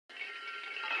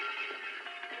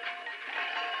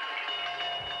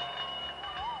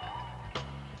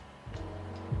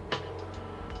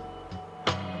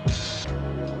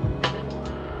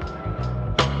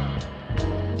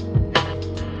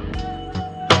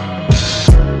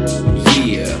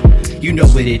Yeah, you know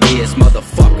what it is,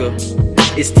 motherfucker.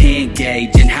 It's 10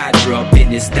 gauge and Hydra up in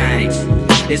this thing.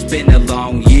 It's been a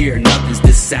long year, nothing's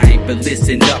the same. But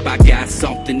listen up, I got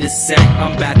something to say.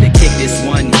 I'm about to kick this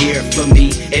one here for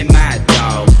me and my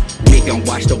dog. We gon'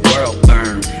 watch the world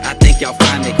burn. I think y'all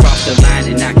finally crossed the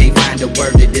line and I can't find a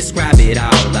word to describe it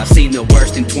all. I've seen the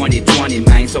worst in 2020,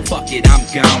 man, so fuck it, I'm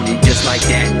gone. And just like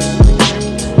that,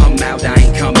 I'm out, I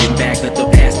ain't coming back. Let the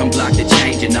past unblock the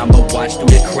change and I'ma watch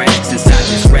through the cracks inside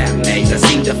this rap maze. I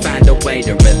seem to find a way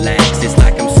to relax. It's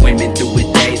like I'm swimming through a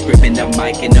daze, gripping the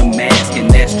mic and the mask, and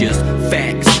that's just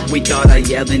facts. We thought our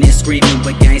yelling and screaming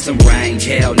would gain some range,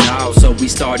 hell no, so we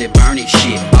started burning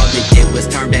shit. All they did was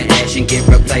turn to ash and get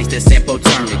replaced a simple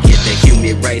tourniquet. The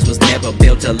human race was never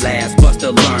built to last, but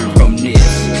to learn from this.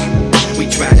 We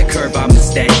try to curb our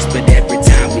mistakes, but every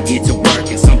time we get to work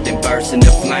and something bursts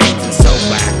into flames. And so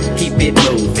I keep it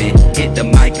moving, hit the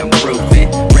mic, I'm grooving,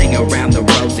 ring around the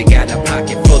rosy, got a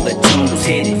pocket full of tunes,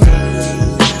 hit it.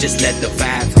 Just let the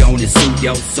vibes go and soothe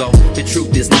your soul. The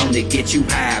truth is known to get you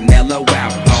high, mellow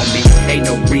out, homie. Ain't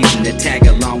no reason to tag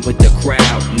along with the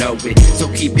crowd, know it. So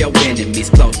keep your enemies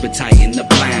close, but tighten the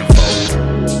blindfold.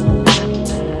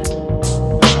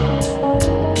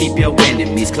 Keep your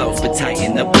enemies close, but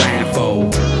tighten the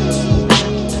blindfold.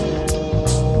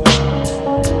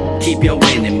 Keep your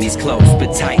enemies close,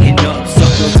 but tighten up,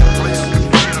 sucker.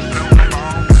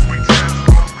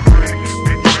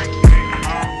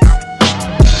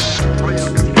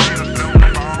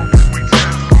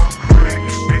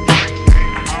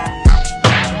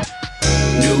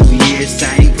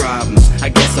 Same problems. I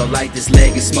guess I'll light this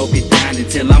leg and smoke it down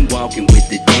until I'm walking with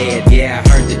the dead. Yeah, I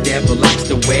heard the devil likes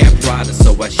to wear Prada,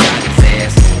 so I shot his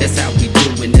ass. That's how we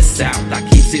do in the South. I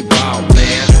keeps it raw,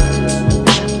 man.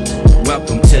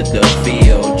 Welcome to the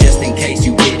field. Just in case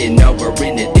you didn't know, we're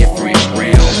in a different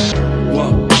realm.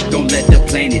 Whoa, don't let the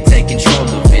planet take control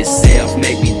of itself.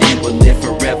 Maybe then we'll live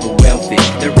forever wealthy.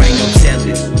 There ain't no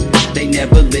telling. They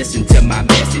never listen to my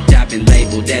message. I've been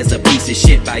labeled as a piece of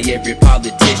shit by every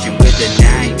politician with a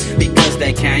name, because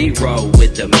they can't roll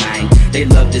with the man. They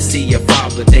love to see you fall,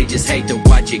 but they just hate to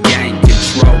watch you gain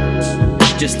control.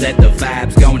 Just let the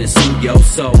vibes go and soothe your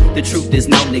soul. The truth is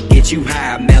known to get you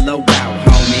high, mellow out,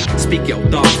 homie. Speak your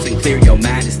thoughts and clear your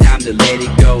mind, it's time to let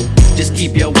it go. Just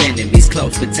keep your enemies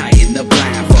close, but tighten the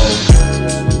blindfold.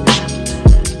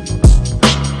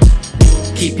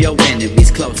 Keep your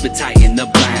enemies close, but tighten the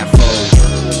blindfold.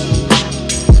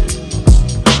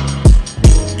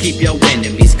 Keep your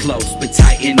enemies close, but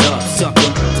tighten up, sucker.